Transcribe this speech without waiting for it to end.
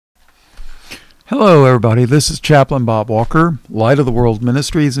Hello, everybody. This is Chaplain Bob Walker, Light of the World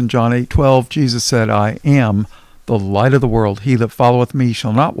Ministries. In John 8:12, Jesus said, I am the light of the world. He that followeth me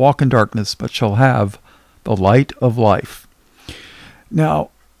shall not walk in darkness, but shall have the light of life.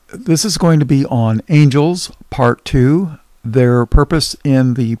 Now, this is going to be on angels, part 2, their purpose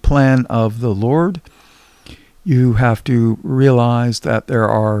in the plan of the Lord. You have to realize that there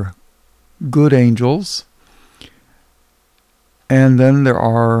are good angels, and then there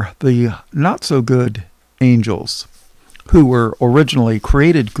are the not-so-good angels who were originally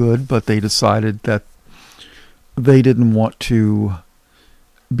created good, but they decided that they didn't want to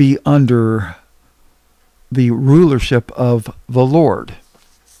be under the rulership of the Lord.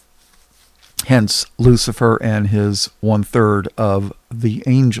 Hence, Lucifer and his 1/3 of the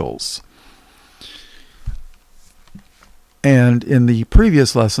angels. And in the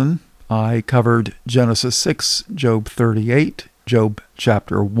previous lesson, I covered Genesis 6, Job 38, Job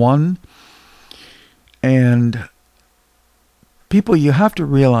chapter 1. And people, you have to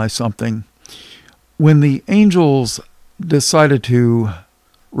realize something. When the angels decided to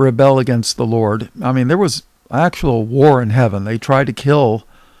rebel against the Lord, there was actual war in heaven. They tried to kill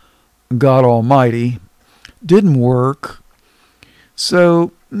God Almighty. Didn't work.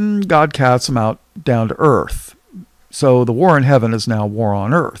 So God casts them out down to earth. So the war in heaven is now war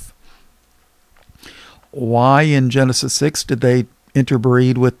on earth. Why in Genesis 6 did they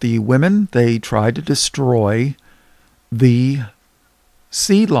interbreed with the women? They tried to destroy the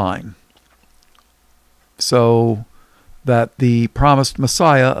seed line so that the promised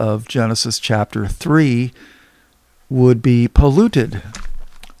Messiah of Genesis chapter 3 would be polluted.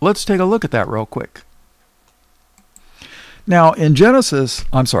 Let's take a look at that real quick. Now in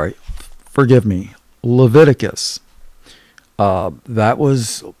Leviticus,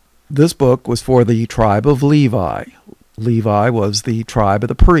 this book was for the tribe of Levi. Levi was the tribe of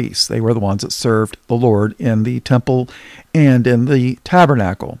the priests. They were the ones that served the Lord in the temple and in the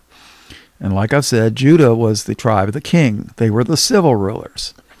tabernacle. And like I've said, Judah was the tribe of the king. They were the civil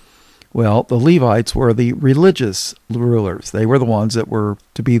rulers. Well, the Levites were the religious rulers. They were the ones that were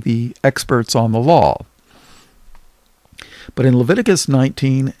to be the experts on the law. But in Leviticus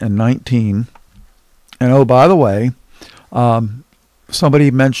 19 and 19, and oh, by the way,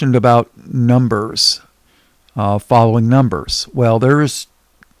 somebody mentioned about numbers, following numbers. Well, there's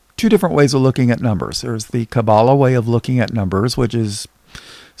two different ways of looking at numbers. There's the Kabbalah way of looking at numbers, which is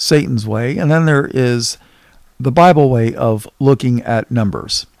Satan's way, and then there is the Bible way of looking at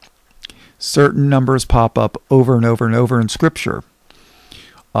numbers. Certain numbers pop up over and over and over in Scripture.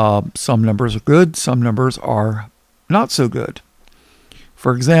 Some numbers are good, some numbers are not so good.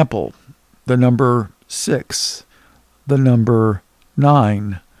 For example, the number 6, the number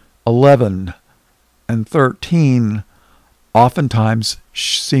 9, 11, and 13 oftentimes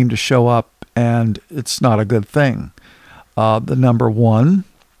seem to show up, and it's not a good thing. The number 1,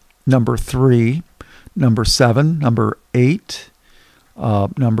 number 3, number 7, number 8,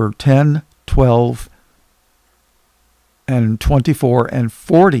 number 10, 12, and 24, and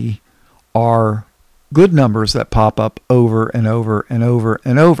 40 are good numbers that pop up over and over and over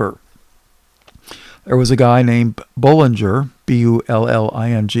and over. There was a guy named Bullinger,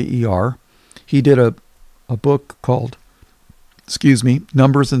 Bullinger. He did a book called,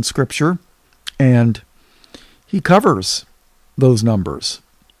 Numbers in Scripture, and he covers those numbers.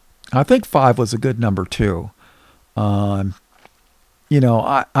 I think 5 was a good number too. I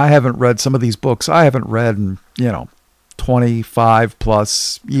haven't read some of these books. I haven't read in, 25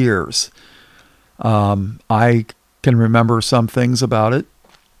 plus years. I can remember some things about it.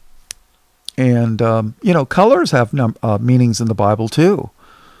 And, colors have meanings in the Bible too.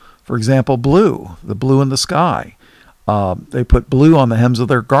 For example, blue, the blue in the sky. They put blue on the hems of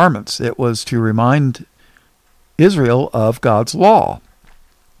their garments. It was to remind Israel of God's law.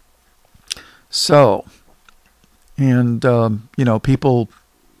 So, and, people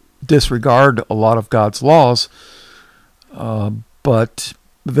disregard a lot of God's laws, but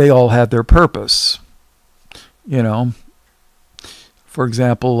they all had their purpose. For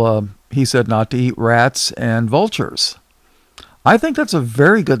example, he said not to eat rats and vultures. I think that's a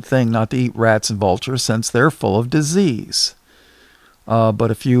very good thing not to eat rats and vultures since they're full of disease.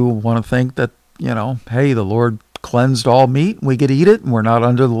 But if you want to think that, hey, the Lord cleansed all meat and we could eat it and we're not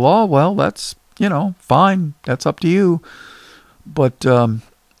under the law, well, that's, fine. That's up to you. But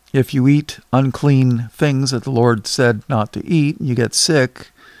if you eat unclean things that the Lord said not to eat, and you get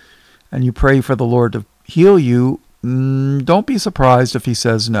sick, and you pray for the Lord to heal you, don't be surprised if he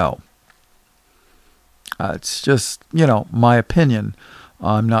says no. It's just, my opinion.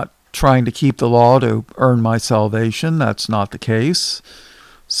 I'm not trying to keep the law to earn my salvation. That's not the case.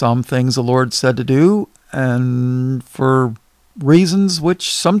 some things the Lord said to do, and for reasons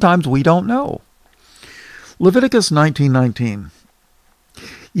which sometimes we don't know. Leviticus 19:19.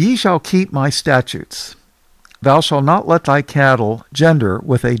 Ye shall keep my statutes. Thou shalt not let thy cattle gender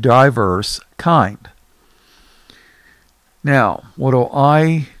with a diverse kind. Now,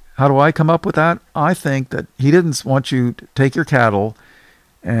 how do I come up with that? I think that he didn't want you to take your cattle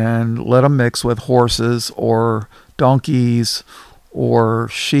and let them mix with horses or donkeys or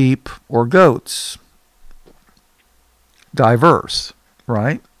sheep or goats. Diverse,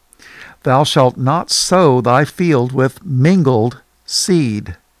 right? Thou shalt not sow thy field with mingled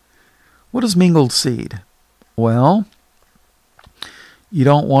seed. What is mingled seed? Well, you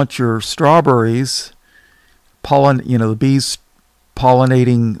don't want your strawberries the bees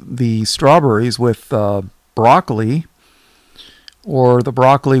pollinating the strawberries with broccoli, or the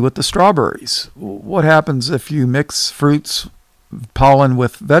broccoli with the strawberries. What happens if you mix fruits pollen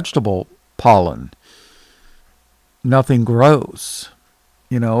with vegetable pollen? Nothing grows.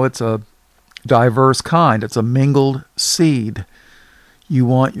 It's a diverse kind. It's a mingled seed. You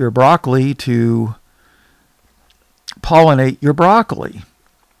want your broccoli to pollinate your broccoli.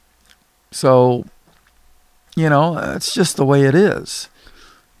 So, it's just the way it is.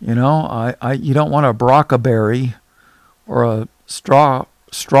 You don't want a brockaberry or a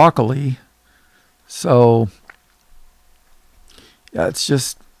stroccoli. So, it's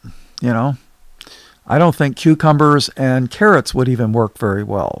just, I don't think cucumbers and carrots would even work very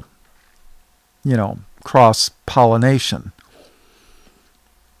well. Cross-pollination.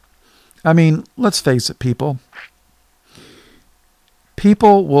 I mean, let's face it, people.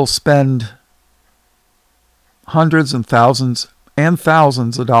 People will spend hundreds and thousands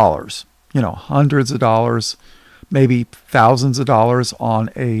of dollars, hundreds of dollars, maybe thousands of dollars on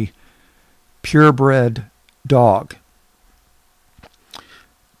a purebred dog.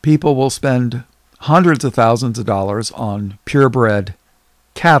 People will spend hundreds of thousands of dollars on purebred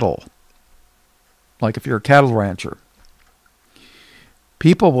cattle, like if you're a cattle rancher.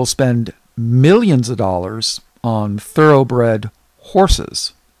 People will spend millions of dollars on thoroughbred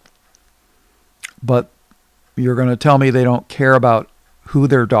horses. But you're going to tell me they don't care about who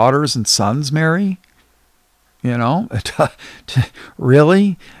their daughters and sons marry?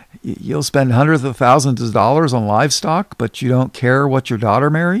 Really? You'll spend hundreds of thousands of dollars on livestock, but you don't care what your daughter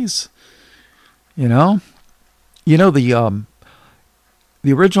marries? The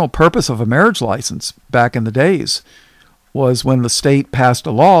original purpose of a marriage license back in the days was when the state passed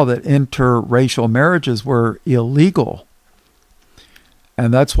a law that interracial marriages were illegal.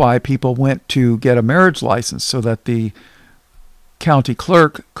 And that's why people went to get a marriage license, so that the county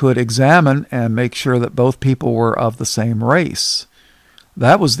clerk could examine and make sure that both people were of the same race.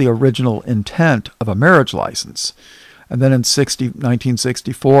 That was the original intent of a marriage license. And then in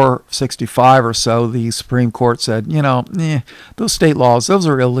 1964, 65 or so, the Supreme Court said, those state laws, those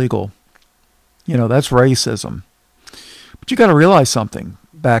are illegal. That's racism. But you got to realize something.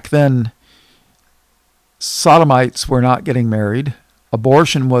 Back then, sodomites were not getting married.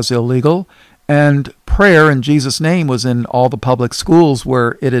 Abortion was illegal, and prayer in Jesus' name was in all the public schools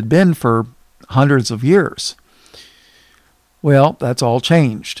where it had been for hundreds of years. Well, that's all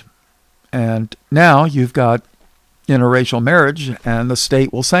changed. And now you've got interracial marriage, and the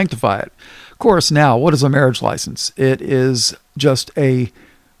state will sanctify it. Of course, now, what is a marriage license? It is just a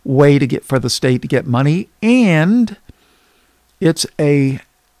way for the state to get money, and it's a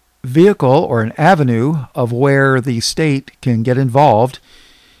vehicle or an avenue of where the state can get involved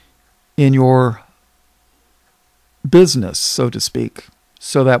in your business, so to speak,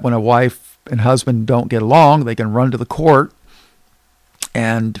 so that when a wife and husband don't get along, they can run to the court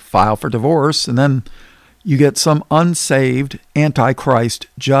and file for divorce, and then you get some unsaved antichrist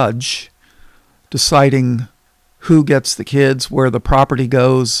judge deciding who gets the kids, where the property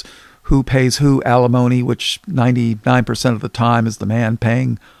goes, who pays who alimony, which 99% of the time is the man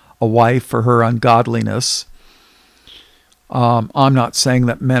paying a wife for her ungodliness. I'm not saying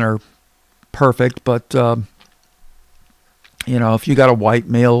that men are perfect, but if you got a white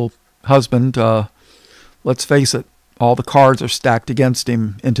male husband, let's face it, all the cards are stacked against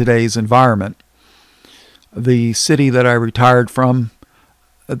him in today's environment. The city that I retired from,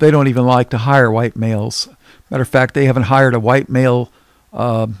 they don't even like to hire white males. Matter of fact, they haven't hired a white male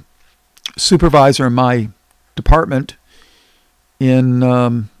supervisor in my department in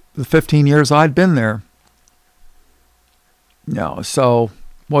the 15 years I'd been there. So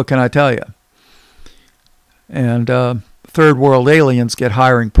what can I tell you? And third world aliens get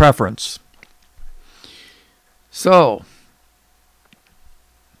hiring preference. So,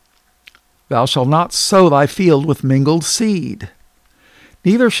 thou shalt not sow thy field with mingled seed.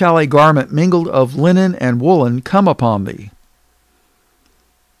 Neither shall a garment mingled of linen and woolen come upon thee.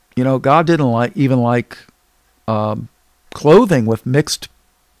 God didn't even like clothing with mixed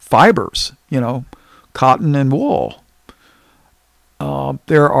fibers, cotton and wool.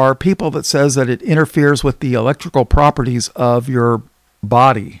 There are people that says that it interferes with the electrical properties of your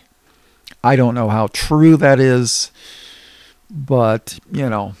body. I don't know how true that is, but,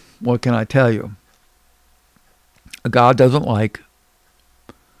 what can I tell you? God doesn't like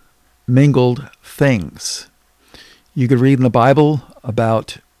mingled things. You could read in the Bible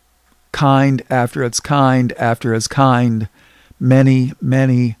about kind after its kind after its kind many,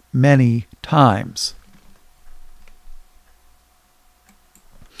 many, many times.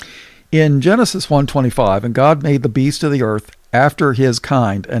 In Genesis 1:25, and God made the beasts of the earth after his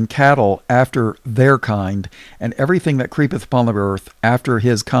kind, and cattle after their kind, and everything that creepeth upon the earth after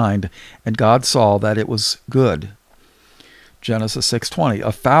his kind, and God saw that it was good. Genesis 6:20,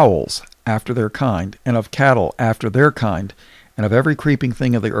 of fowls after their kind, and of cattle after their kind, and of every creeping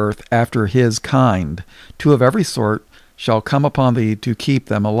thing of the earth after his kind. Two of every sort shall come upon thee to keep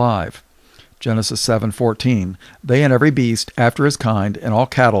them alive. Genesis 7:14, they and every beast after his kind, and all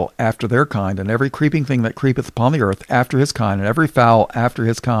cattle after their kind, and every creeping thing that creepeth upon the earth after his kind, and every fowl after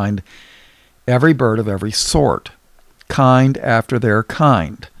his kind, every bird of every sort, kind after their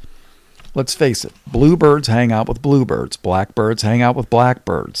kind. Let's face it, bluebirds hang out with bluebirds, blackbirds hang out with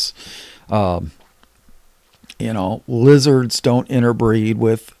blackbirds. Lizards don't interbreed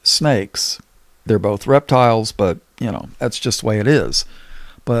with snakes. They're both reptiles, but, that's just the way it is.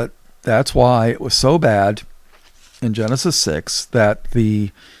 But that's why it was so bad in Genesis 6 that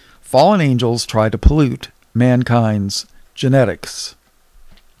the fallen angels tried to pollute mankind's genetics.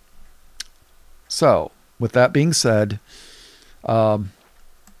 So, with that being said, I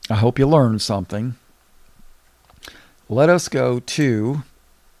hope you learned something. Let us go to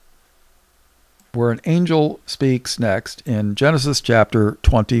where an angel speaks next in Genesis chapter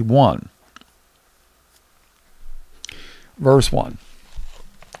 21. Verse 1.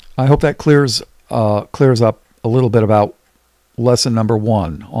 I hope that clears up a little bit about lesson number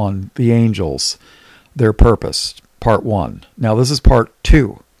 1 on the angels, their purpose, part 1. Now this is part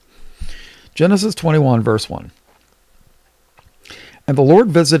 2. Genesis 21, verse 1. And the Lord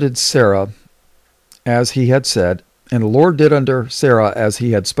visited Sarah as he had said, and the Lord did unto Sarah as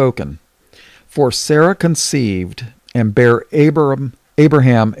he had spoken. For Sarah conceived and bare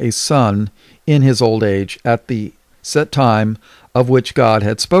Abraham a son in his old age at the set time of which God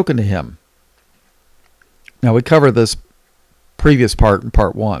had spoken to him. Now we covered this previous part in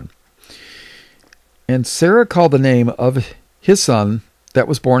part 1. And Sarah called the name of his son that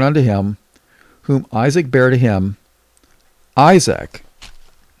was born unto him, whom Isaac bare to him, Isaac.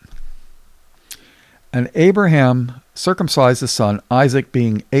 And Abraham circumcised his son Isaac,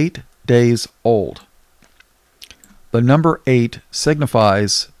 being 8 days old. The number 8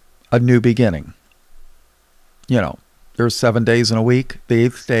 signifies a new beginning. There's 7 days in a week. The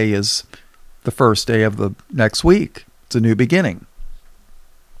 8th day is the first day of the next week. It's a new beginning.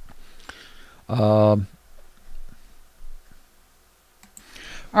 All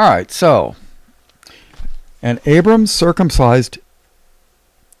right, so, and Abram circumcised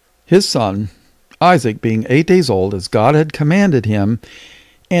his son Isaac, being 8 days old, as God had commanded him.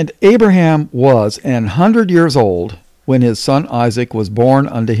 And Abraham was 100 years old when his son Isaac was born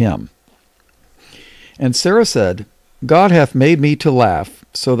unto him. And Sarah said, God hath made me to laugh,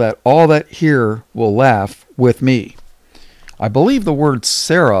 so that all that hear will laugh with me. I believe the word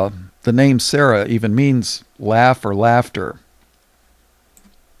Sarah, the name Sarah, even means laugh or laughter.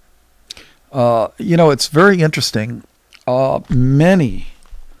 It's very interesting. Many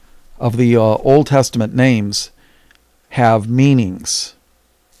of the Old Testament names have meanings.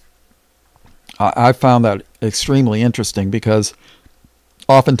 I found that extremely interesting because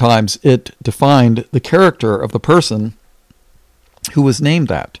oftentimes it defined the character of the person who was named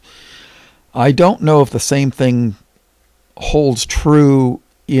that. I don't know if the same thing holds true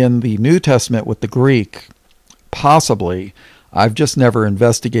in the New Testament with the Greek. Possibly. I've just never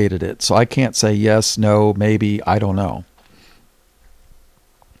investigated it, so I can't say yes, no, maybe, I don't know.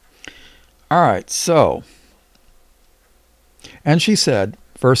 All right, so, and she said,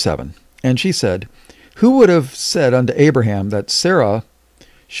 verse 7, and she said, who would have said unto Abraham that Sarah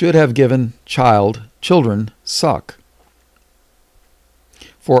should have given children suck?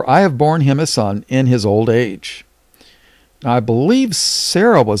 For I have borne him a son in his old age. Now, I believe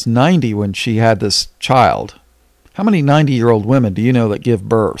Sarah was 90 when she had this child. How many 90-year-old women do you know that give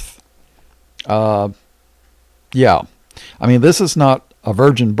birth? Yeah. I mean, this is not a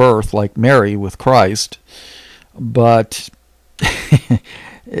virgin birth like Mary with Christ, but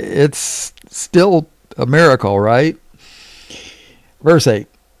It's still a miracle, right? Verse 8.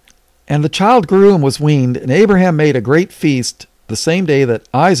 And the child grew and was weaned, and Abraham made a great feast the same day that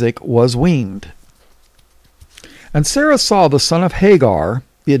Isaac was weaned. And Sarah saw the son of Hagar,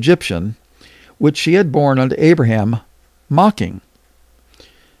 the Egyptian, which she had borne unto Abraham, mocking.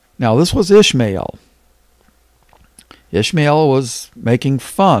 Now this was Ishmael. Ishmael was making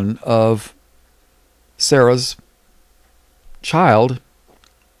fun of Sarah's child,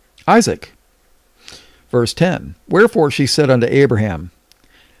 Isaac. Verse 10. Wherefore she said unto Abraham,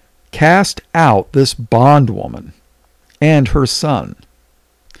 Cast out this bondwoman and her son.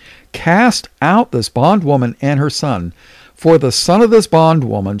 Cast out this bondwoman and her son, for the son of this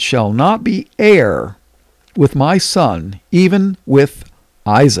bondwoman shall not be heir with my son, even with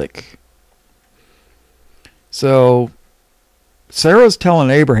Isaac. So Sarah's telling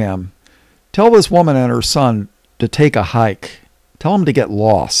Abraham, tell this woman and her son to take a hike. Tell them to get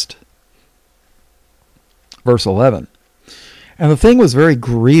lost. Verse 11. And the thing was very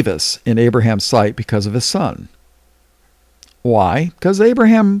grievous in Abraham's sight because of his son. Why? Because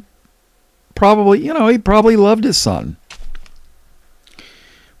Abraham he probably loved his son.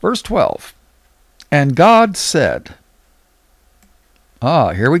 Verse 12. And God said,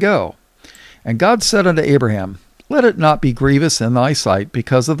 here we go. And God said unto Abraham, Let it not be grievous in thy sight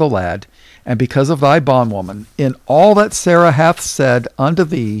because of the lad, and because of thy bondwoman. In all that Sarah hath said unto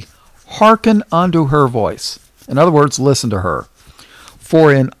thee, hearken unto her voice. In other words, listen to her.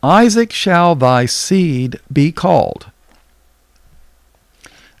 For in Isaac shall thy seed be called.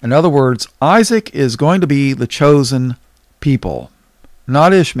 In other words, Isaac is going to be the chosen people,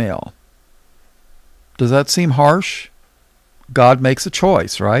 not Ishmael. Does that seem harsh? God makes a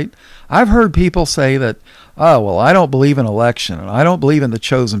choice, right? I've heard people say that, I don't believe in election, and I don't believe in the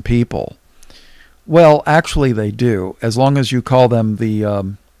chosen people. Well, actually they do, as long as you call them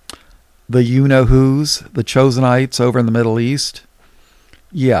the you-know-whos, the Chosenites over in the Middle East.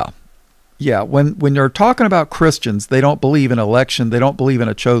 Yeah, when you're talking about Christians, they don't believe in election, they don't believe in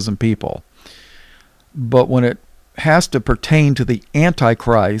a chosen people. But when it has to pertain to the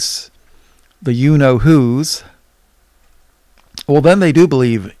Antichrist, the you-know-whos, well, then they do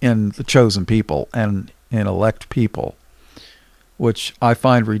believe in the chosen people and in elect people, which I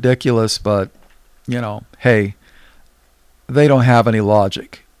find ridiculous, but, hey, they don't have any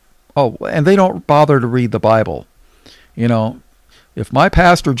logic. Oh, and they don't bother to read the Bible. If my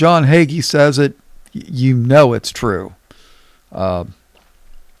pastor John Hagee says it, it's true. That's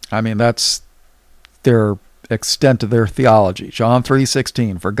their extent of their theology. John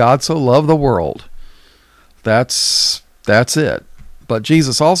 3:16, for God so loved the world. That's it. But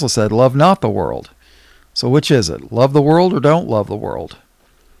Jesus also said, love not the world. So which is it? Love the world or don't love the world?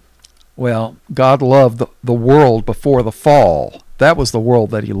 Well, God loved the world before the fall. That was the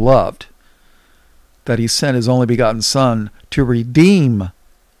world that he loved. That he sent his only begotten Son to redeem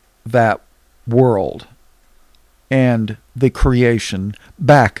that world and the creation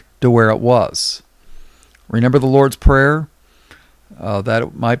back to where it was. Remember the Lord's Prayer? That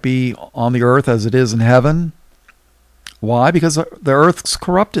it might be on the earth as it is in heaven. Why? Because the earth's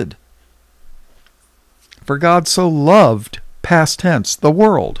corrupted. For God so loved, past tense, the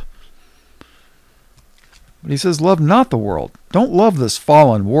world. But he says, love not the world. Don't love this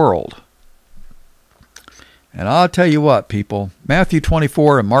fallen world. And I'll tell you what, people, Matthew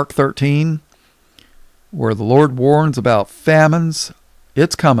 24 and Mark 13, where the Lord warns about famines,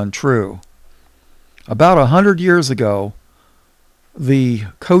 it's coming true. About 100 years ago, the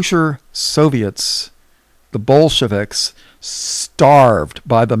kosher Soviets, the Bolsheviks, starved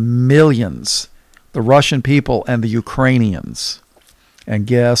by the millions the Russian people and the Ukrainians. And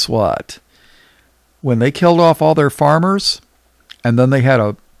guess what? When they killed off all their farmers, and then they had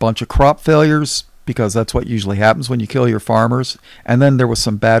a bunch of crop failures, because that's what usually happens when you kill your farmers, and then there was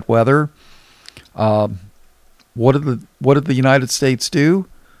some bad weather, what did the United States do?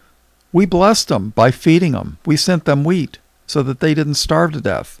 We blessed them by feeding them. We sent them wheat so that they didn't starve to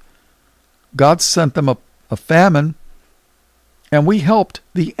death. God sent them a famine, and we helped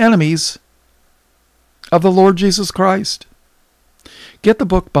the enemies of the Lord Jesus Christ. Get the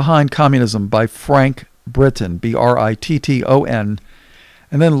book Behind Communism by Frank Britton, Britton,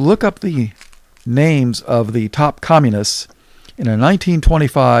 and then look up the names of the top communists in a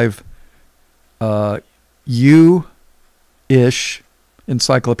 1925 U-ish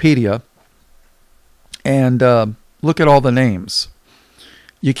encyclopedia, and look at all the names.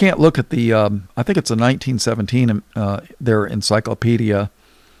 You can't look at the, I think it's a 1917, their encyclopedia,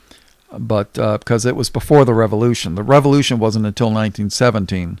 but because it was before the revolution. The revolution wasn't until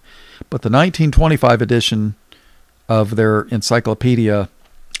 1917. But the 1925 edition of their encyclopedia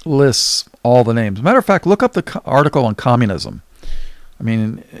lists all the names. Matter of fact, look up the article on communism. I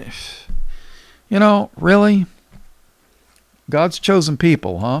mean, really? God's chosen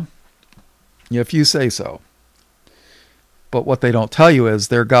people, huh? If you say so. But what they don't tell you is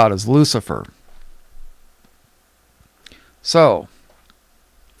their God is Lucifer. So,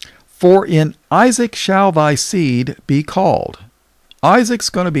 for in Isaac shall thy seed be called. Isaac's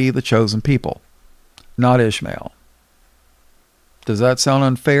going to be the chosen people, not Ishmael. Does that sound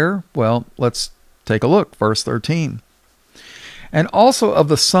unfair? Well, let's take a look. Verse 13. And also of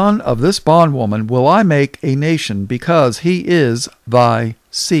the son of this bondwoman will I make a nation, because he is thy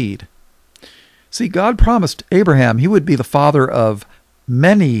seed. See, God promised Abraham he would be the father of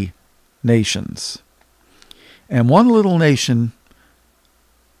many nations. And one little nation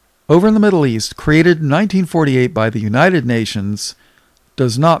over in the Middle East, created in 1948 by the United Nations,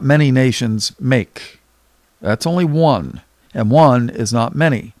 does not many nations make. That's only one, and one is not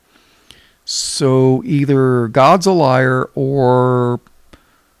many. So either God's a liar or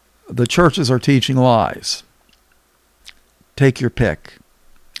the churches are teaching lies. Take your pick.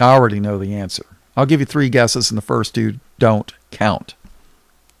 I already know the answer. I'll give you 3 guesses, and the first 2 don't count.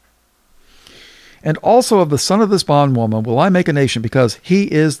 And also of the son of this bondwoman will I make a nation, because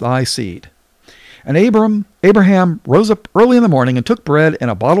he is thy seed. And Abraham rose up early in the morning and took bread and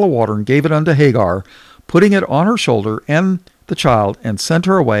a bottle of water and gave it unto Hagar, putting it on her shoulder and the child, and sent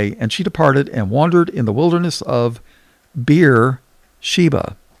her away. And she departed and wandered in the wilderness of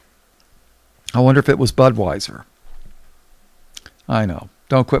Beer-sheba. I wonder if it was Budweiser. I know.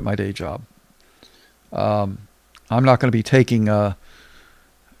 Don't quit my day job. I'm not going to be taking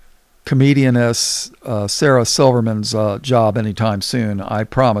comedianess Sarah Silverman's job anytime soon. I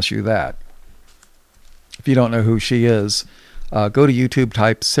promise you that. If you don't know who she is, go to YouTube,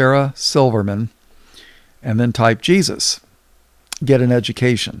 type Sarah Silverman, and then type Jesus. Get an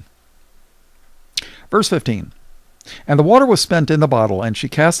education. Verse 15. And the water was spent in the bottle, and she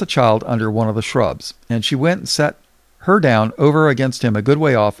cast the child under one of the shrubs. And she went and set her down over against him a good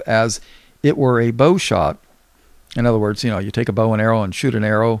way off, as it were a bow shot. In other words, you take a bow and arrow and shoot an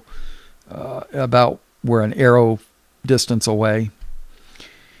arrow about where an arrow distance away.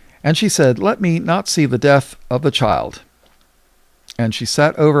 And she said, Let me not see the death of the child. And she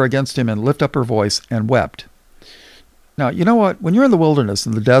sat over against him and lifted up her voice and wept. Now, you know what? When you're in the wilderness,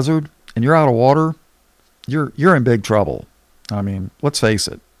 in the desert, and you're out of water, you're in big trouble. I mean, let's face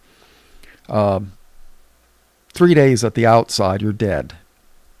it. 3 days at the outside, you're dead.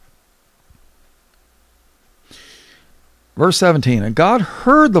 Verse 17, And God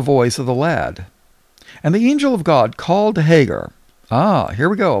heard the voice of the lad, and the angel of God called to Hagar. Here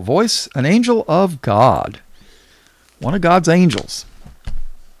we go. An angel of God. One of God's angels.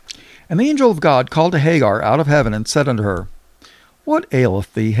 And the angel of God called to Hagar out of heaven, and said unto her, What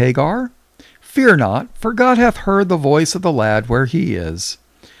aileth thee, Hagar? Fear not, for God hath heard the voice of the lad where he is.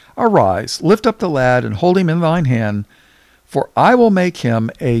 Arise, lift up the lad, and hold him in thine hand, for I will make him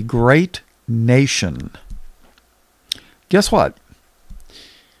a great nation. Guess what?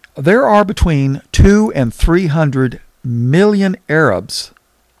 There are between 200 and 300 million Arabs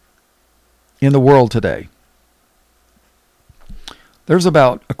in the world today. There's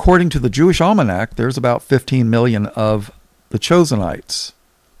about, according to the Jewish Almanac, there's about 15 million of the Chosenites.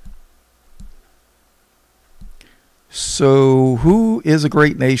 So who is a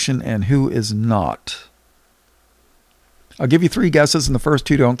great nation and who is not? I'll give you 3 guesses, and the first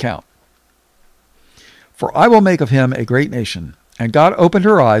 2 don't count. For I will make of him a great nation. And God opened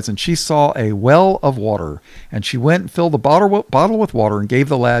her eyes, and she saw a well of water. And she went and filled the bottle with water and gave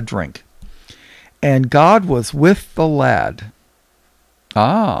the lad drink. And God was with the lad.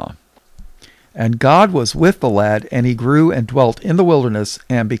 And God was with the lad, and he grew and dwelt in the wilderness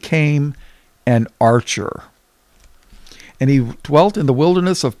and became an archer. And he dwelt in the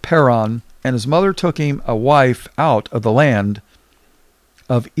wilderness of Paran, and his mother took him a wife out of the land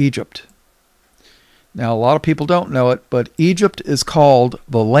of Egypt. Now, a lot of people don't know it, but Egypt is called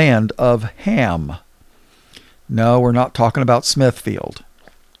the land of Ham. No, we're not talking about Smithfield.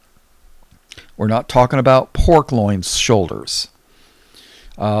 We're not talking about pork loins shoulders.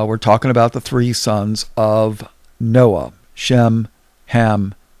 We're talking about the 3 sons of Noah, Shem,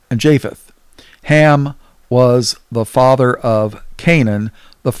 Ham, and Japheth. Ham was the father of Canaan,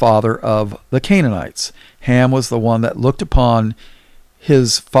 the father of the Canaanites. Ham was the one that looked upon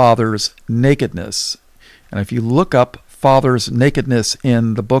his father's nakedness. And if you look up father's nakedness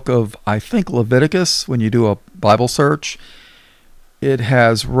in the book of, I think, Leviticus, when you do a Bible search, it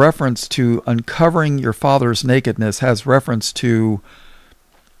has reference to uncovering your father's nakedness, has reference to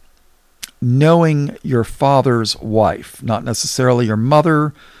knowing your father's wife, not necessarily your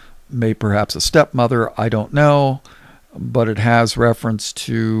mother, may perhaps a stepmother, I don't know, but it has reference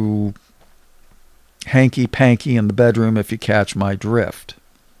to hanky-panky in the bedroom, if you catch my drift.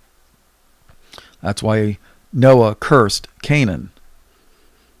 That's why Noah cursed Canaan.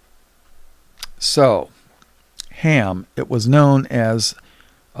 So, Ham, it was known as,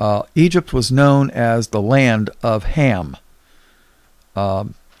 Egypt was known as the land of Ham.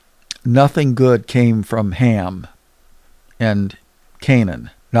 Nothing good came from Ham and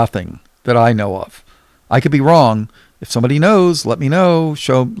Canaan. Nothing that I know of. I could be wrong. If somebody knows, let me know.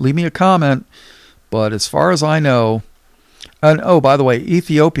 Leave me a comment. But as far as I know, and oh, by the way,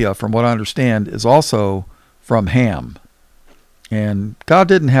 Ethiopia, from what I understand, is also from Ham. And God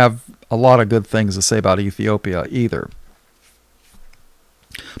didn't have a lot of good things to say about Ethiopia either.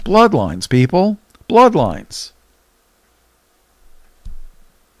 Bloodlines, people. Bloodlines.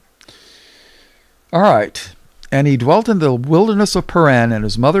 All right. And he dwelt in the wilderness of Paran, and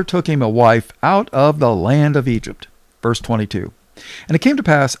his mother took him a wife out of the land of Egypt. Verse 22. And it came to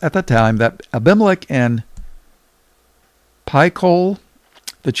pass at that time that Abimelech and Phicol,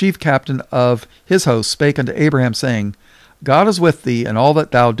 the chief captain of his host, spake unto Abraham, saying, God is with thee in all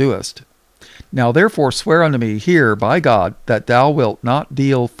that thou doest. Now therefore swear unto me here by God that thou wilt not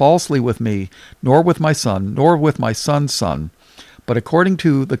deal falsely with me, nor with my son, nor with my son's son, but according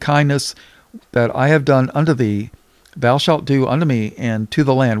to the kindness that I have done unto thee, thou shalt do unto me and to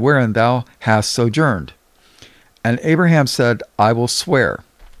the land wherein thou hast sojourned. And Abraham said, I will swear.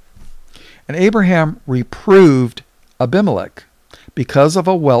 And Abraham reproved Abimelech because of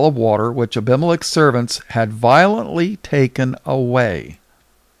a well of water which Abimelech's servants had violently taken away.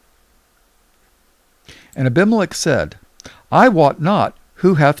 And Abimelech said, I wot not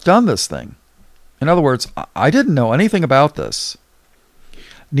who hath done this thing. In other words, I didn't know anything about this.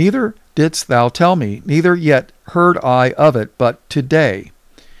 Neither didst thou tell me, neither yet heard I of it, but today.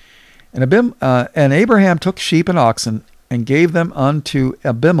 And Abraham took sheep and oxen, and gave them unto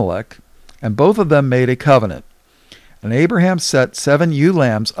Abimelech, and both of them made a covenant. And Abraham set 7 ewe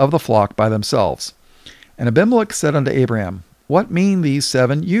lambs of the flock by themselves. And Abimelech said unto Abraham, What mean these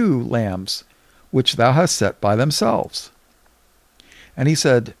 7 ewe lambs, which thou hast set by themselves? And he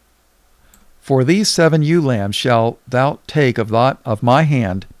said, For these 7 ewe lambs shalt thou take of my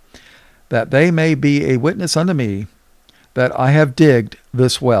hand, that they may be a witness unto me, that I have digged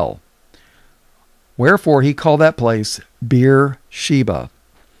this well. Wherefore he called that place Beer-sheba,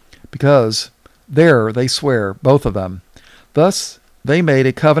 because there they swear, both of them. Thus they made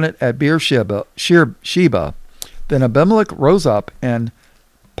a covenant at Beer-sheba. Then Abimelech rose up, and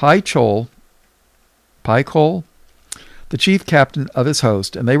Phicol, the chief captain of his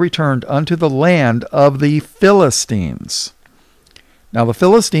host, and they returned unto the land of the Philistines. Now the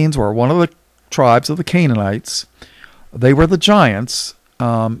Philistines were one of the tribes of the Canaanites. They were the giants.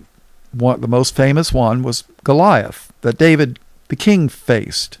 The most famous one was Goliath, that David the king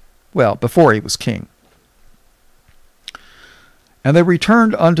faced. Well, before he was king. And they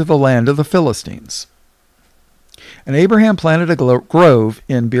returned unto the land of the Philistines. And Abraham planted a grove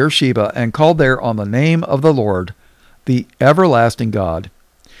in Beer-sheba, and called there on the name of the Lord, the everlasting God.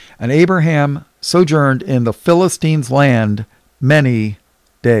 And Abraham sojourned in the Philistines' land many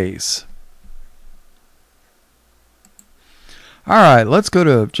days. All right, let's go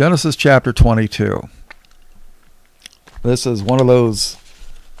to Genesis chapter 22. This is one of those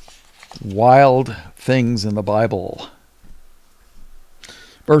wild things in the Bible.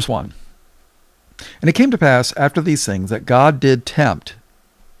 Verse 1. And it came to pass after these things that God did tempt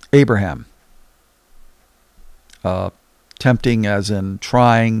Abraham. Tempting as in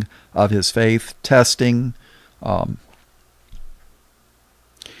trying of his faith, testing. And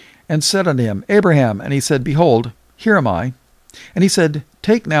said unto him, Abraham, and he said, Behold, here am I. And he said,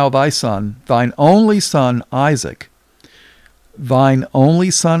 Take now thy son, thine only son Isaac. Thine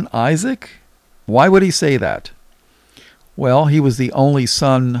only son Isaac? Why would he say that? Well, he was the only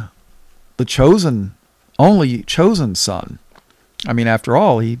son, the only chosen son. I mean, after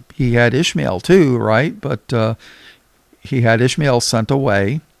all, he had Ishmael too, right? But he had Ishmael sent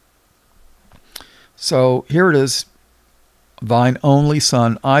away. So here it is, thine only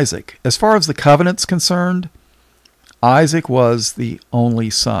son Isaac. As far as the covenant's concerned, Isaac was the only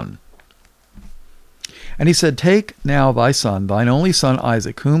son. And he said, Take now thy son, thine only son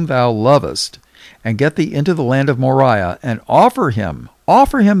Isaac, whom thou lovest, and get thee into the land of Moriah, and offer him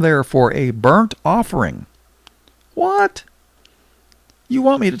there for a burnt offering. What? You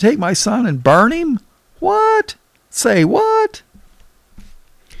want me to take my son and burn him? What? Say what?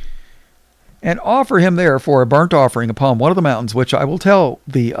 And offer him there for a burnt offering upon one of the mountains which I will tell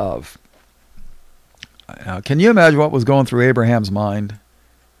thee of. Now, can you imagine what was going through Abraham's mind?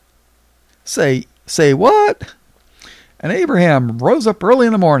 Say what? And Abraham rose up early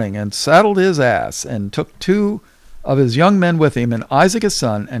in the morning and saddled his ass and took 2 of his young men with him and Isaac his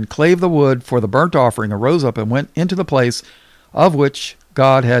son and clave the wood for the burnt offering and rose up and went into the place of which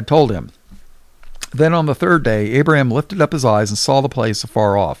God had told him. Then on the 3rd day Abraham lifted up his eyes and saw the place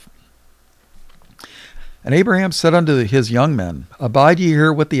afar off. And Abraham said unto his young men, Abide ye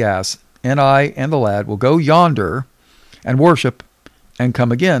here with the ass, and I and the lad will go yonder and worship and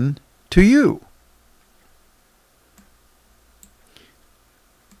come again to you.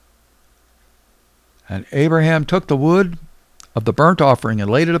 And Abraham took the wood of the burnt offering and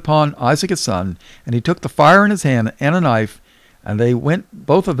laid it upon Isaac his son, and he took the fire in his hand and a knife, and they went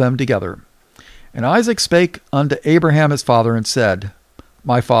both of them together. And Isaac spake unto Abraham his father, and said,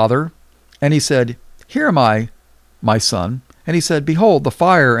 My father. And he said, Here am I, my son. And he said, Behold, the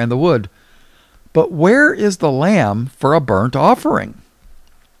fire and the wood, but where is the lamb for a burnt offering?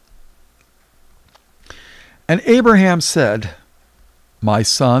 And Abraham said, My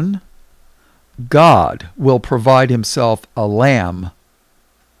son, God will provide himself a lamb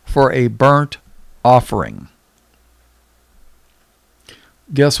for a burnt offering.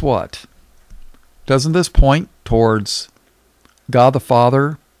 Guess what? Doesn't this point towards God the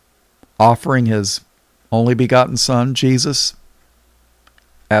Father offering his only begotten Son, Jesus,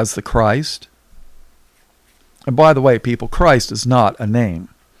 as the Christ? And by the way, people, Christ is not a name.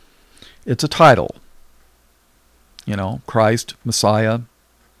 It's a title. You know, Christ, Messiah.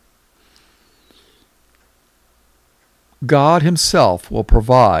 God himself will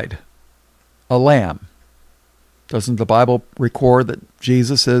provide a lamb. Doesn't the Bible record that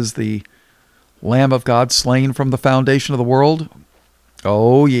Jesus is the Lamb of God slain from the foundation of the world?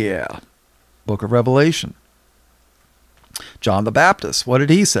 Oh yeah. Book of Revelation. John the Baptist, what did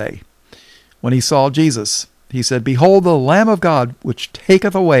he say when he saw Jesus? He said, Behold the Lamb of God, which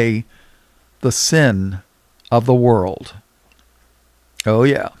taketh away the sin of the world. Oh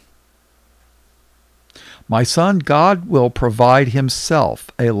yeah. My son, God will provide himself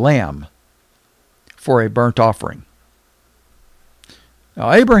a lamb for a burnt offering.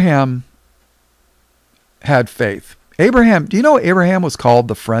 Now, Abraham had faith. Abraham, do you know Abraham was called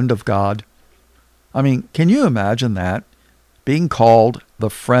the friend of God? I mean, can you imagine that? Being called the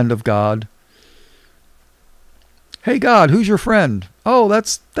friend of God. Hey God, who's your friend? Oh,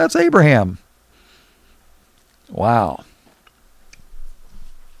 that's Abraham. Wow.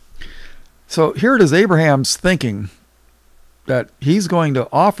 So here it is, Abraham's thinking that he's going to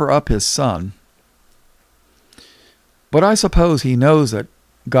offer up his son. But I suppose he knows that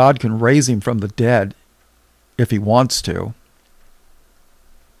God can raise him from the dead if he wants to.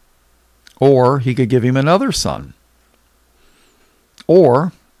 Or he could give him another son.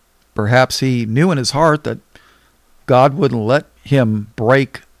 Or perhaps he knew in his heart that God wouldn't let him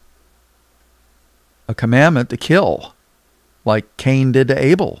break a commandment to kill, like Cain did to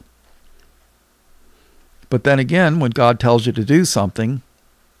Abel. But then again, when God tells you to do something,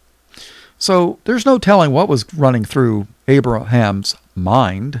 so there's no telling what was running through Abraham's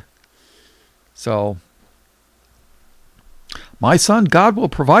mind. So, my son, God will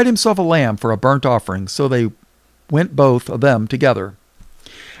provide himself a lamb for a burnt offering. So they went both of them together.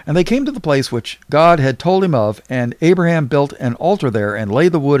 And they came to the place which God had told him of, and Abraham built an altar there, and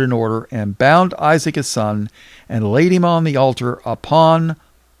laid the wood in order, and bound Isaac his son, and laid him on the altar upon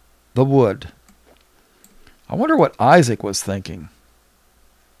the wood. I wonder what Isaac was thinking.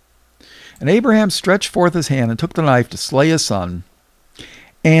 And Abraham stretched forth his hand and took the knife to slay his son.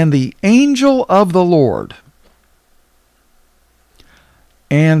 And the angel of the Lord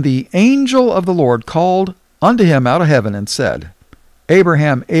called unto him out of heaven and said,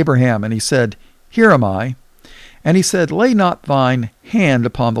 Abraham, Abraham. And he said, Here am I. And he said, Lay not thine hand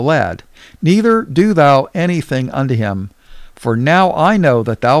upon the lad, neither do thou anything unto him. For now I know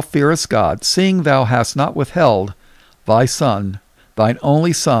that thou fearest God, seeing thou hast not withheld thy son, thine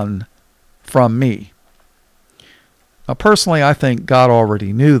only son, from me. Now, personally, I think God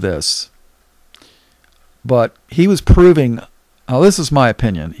already knew this. But he was proving, now this is my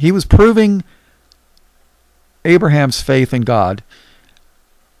opinion, he was proving Abraham's faith in God,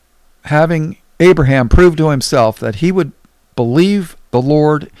 having Abraham prove to himself that he would believe the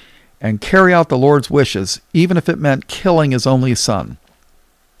Lord and carry out the Lord's wishes, even if it meant killing his only son,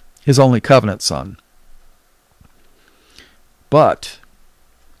 his only covenant son. But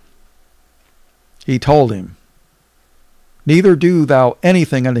he told him, Neither do thou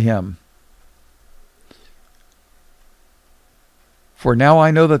anything unto him. For now I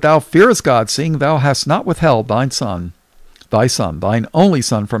know that thou fearest God, seeing thou hast not withheld thine son, thine only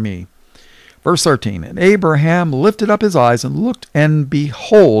son from me. Verse 13, and Abraham lifted up his eyes and looked, and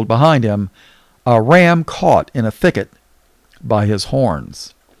behold, behind him, a ram caught in a thicket by his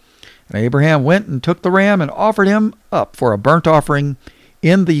horns. And Abraham went and took the ram and offered him up for a burnt offering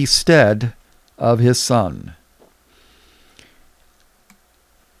in the stead of his son.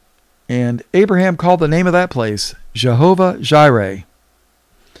 And Abraham called the name of that place Jehovah Jireh,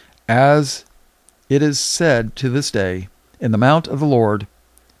 as it is said to this day, in the mount of the Lord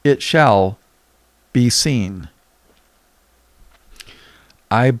it shall be seen.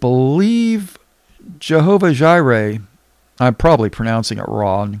 I believe Jehovah Jireh, I'm probably pronouncing it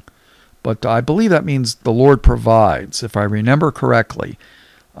wrong, but I believe that means the Lord provides, if I remember correctly.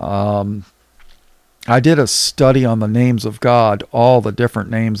 I did a study on the names of God, all the different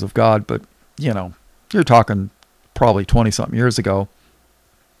names of God, but, you're talking probably 20-something years ago.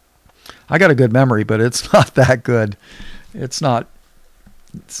 I got a good memory, but it's not that good. It's not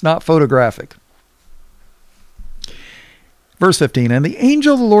photographic. Verse 15, and the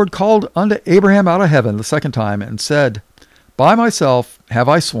angel of the Lord called unto Abraham out of heaven the second time, and said, by myself have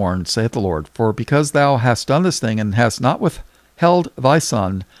I sworn, saith the Lord, for because thou hast done this thing, and hast not withheld thy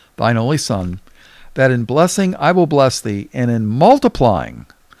son, thine only son, that in blessing I will bless thee, and in multiplying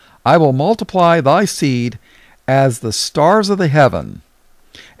I will multiply thy seed as the stars of the heaven,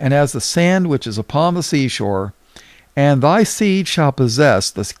 and as the sand which is upon the seashore, and thy seed shall possess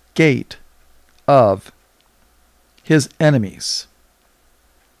the gate of his enemies.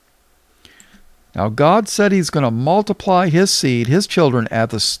 Now God said he's going to multiply his seed, his children, as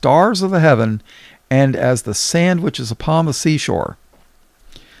the stars of the heaven, and as the sand which is upon the seashore.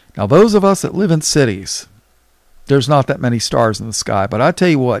 Now those of us that live in cities, there's not that many stars in the sky, but I tell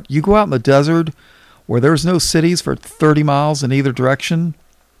you what, you go out in the desert where there's no cities for 30 miles in either direction,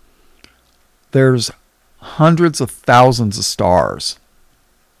 there's hundreds of thousands of stars.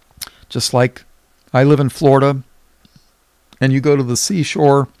 Just like I live in Florida, and you go to the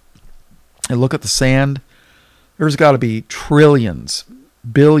seashore and look at the sand, there's got to be trillions,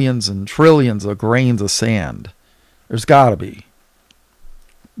 billions and trillions of grains of sand. There's got to be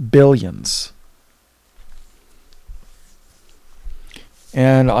billions.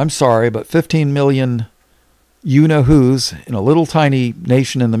 And I'm sorry, but 15 million you-know-whos in a little tiny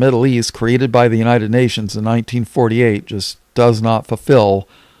nation in the Middle East created by the United Nations in 1948 just does not fulfill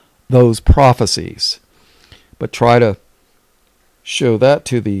those prophecies. But try to show that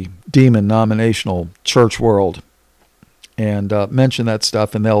to the demon-nominational church world and mention that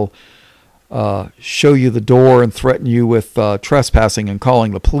stuff, and they'll show you the door and threaten you with trespassing and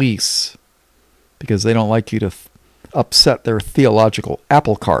calling the police because they don't like you to upset their theological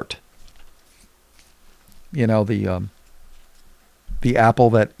apple cart. The apple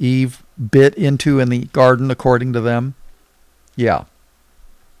that Eve bit into in the garden, according to them. Yeah.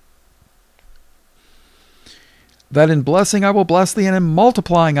 That in blessing I will bless thee, and in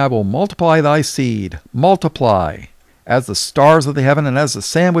multiplying I will multiply thy seed. Multiply as the stars of the heaven, and as the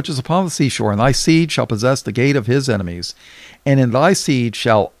sand which is upon the seashore. And thy seed shall possess the gate of his enemies. And in thy seed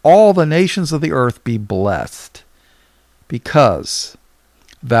shall all the nations of the earth be blessed, because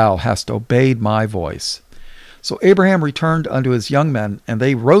thou hast obeyed my voice. So Abraham returned unto his young men, and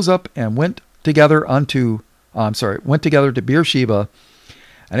they rose up and went together to Beersheba.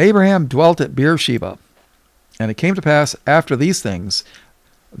 And Abraham dwelt at Beersheba. And it came to pass after these things,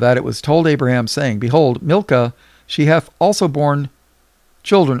 that it was told Abraham, saying, behold, Milcah, she hath also borne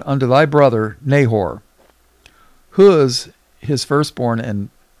children unto thy brother Nahor. Huz his firstborn,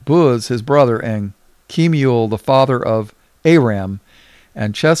 and Buz his brother, and Kemuel the father of Aram,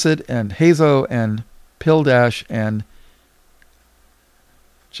 and Chesed, and Hazo, and Pildash, and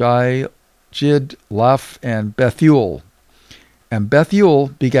Jidlaph, and Bethuel. And Bethuel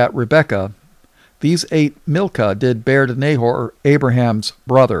begat Rebekah. These 8 Milcah did bear to Nahor, Abraham's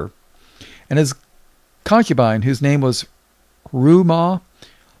brother. And his concubine, whose name was Rumah,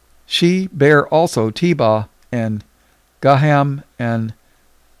 she bare also Tebah, and Gaham, and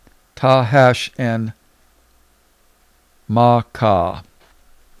Tahash, and Maacah.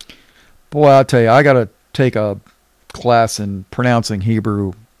 Boy, I tell you, I got to take a class in pronouncing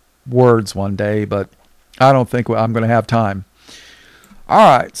Hebrew words one day, but I don't think I'm going to have time.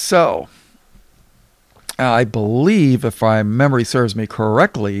 All right, so I believe, if my memory serves me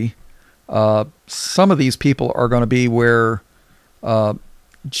correctly, some of these people are going to be where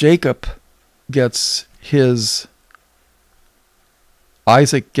Isaac gets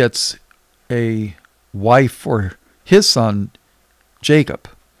a wife for his son, Jacob.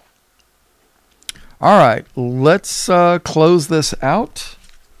 All right, let's close this out.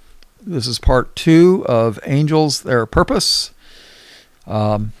 This is part 2 of Angels, Their Purpose.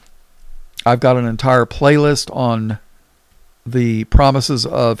 I've got an entire playlist on the promises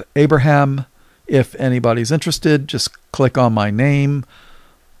of Abraham. If anybody's interested, just click on my name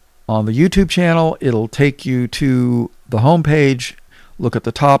on the YouTube channel. It'll take you to the homepage. Look at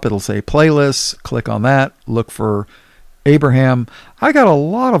the top. It'll say playlists. Click on that. Look for Abraham. I got a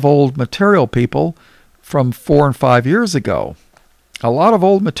lot of old material, people, from 4 and 5 years ago. A lot of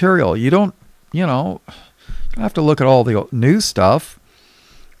old material. You don't have to look at all the new stuff.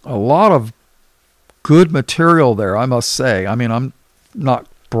 A lot of good material there, I must say. I mean, I'm not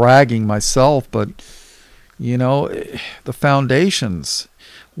bragging myself, but the foundations.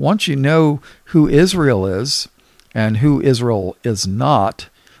 Once you know who Israel is and who Israel is not,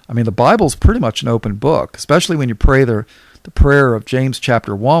 I mean, the Bible's pretty much an open book, especially when you pray the prayer of James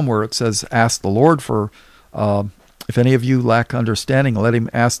chapter 1, where it says, ask the Lord for, if any of you lack understanding, let him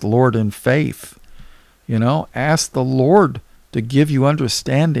ask the Lord in faith. Ask the Lord to give you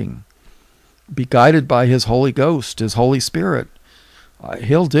understanding. Be guided by his Holy Ghost, his Holy Spirit.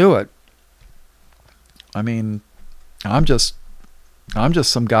 He'll do it. I mean, I'm just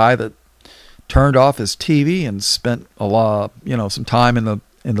some guy that turned off his TV and spent a lot, some time in the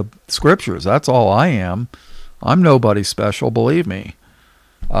scriptures. That's all I am. I'm nobody special, believe me.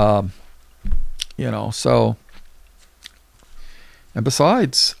 So, and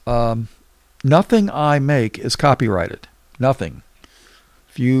besides, nothing I make is copyrighted. Nothing.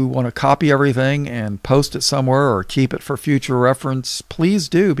 If you want to copy everything and post it somewhere or keep it for future reference, please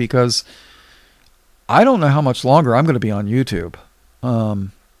do, because I don't know how much longer I'm going to be on YouTube. The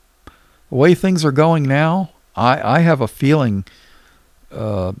way things are going now, I have a feeling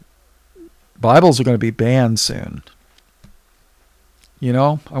Bibles are going to be banned soon.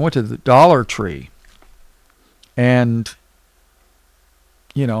 I went to the Dollar Tree and,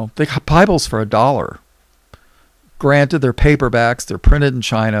 they got Bibles for $1. Granted, they're paperbacks. They're printed in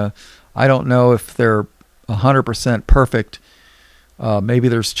China. I don't know if they're 100% perfect. Maybe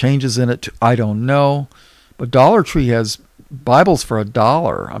there's changes in it. I don't know. But Dollar Tree has Bibles for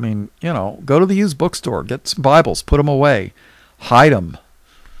 $1. I mean, go to the used bookstore. Get some Bibles. Put them away. Hide them.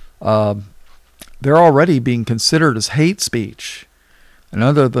 They're already being considered as hate speech. And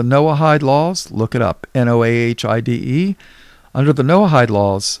under the Noahide laws, look it up. Noahide. Under the Noahide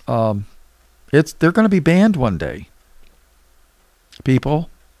laws, they're going to be banned one day. People,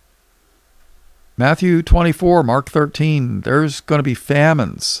 Matthew 24, Mark 13, there's going to be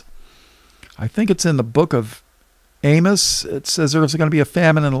famines. I think it's in the book of Amos. It says there's going to be a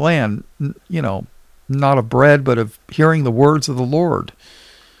famine in the land, not of bread, but of hearing the words of the Lord.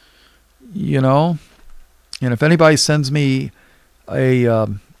 And if anybody sends me a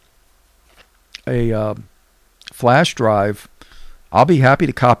flash drive, I'll be happy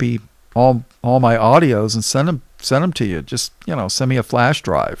to copy all my audios and send them to you. Just, send me a flash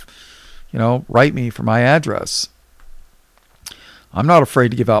drive. Write me for my address. I'm not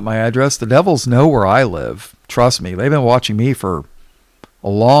afraid to give out my address. The devils know where I live. Trust me. They've been watching me for a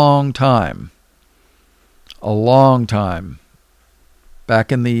long time. A long time.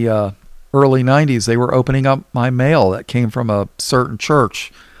 Back in the early 90s, they were opening up my mail that came from a certain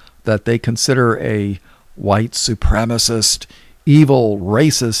church that they consider a white supremacist, evil,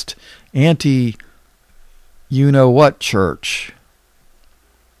 racist, anti-you-know-what church.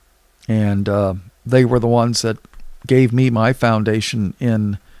 And they were the ones that gave me my foundation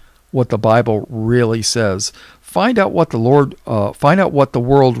in what the Bible really says. Find out what the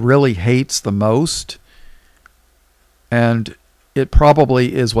world really hates the most, and it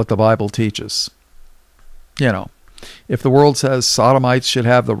probably is what the Bible teaches. If the world says sodomites should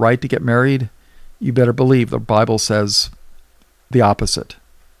have the right to get married, you better believe the Bible says the opposite.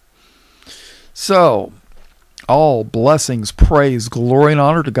 So, all blessings, praise, glory, and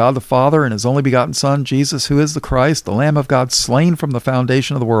honor to God the Father and his only begotten Son, Jesus, who is the Christ, the Lamb of God, slain from the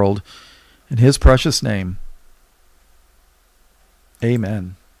foundation of the world, in his precious name.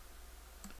 Amen.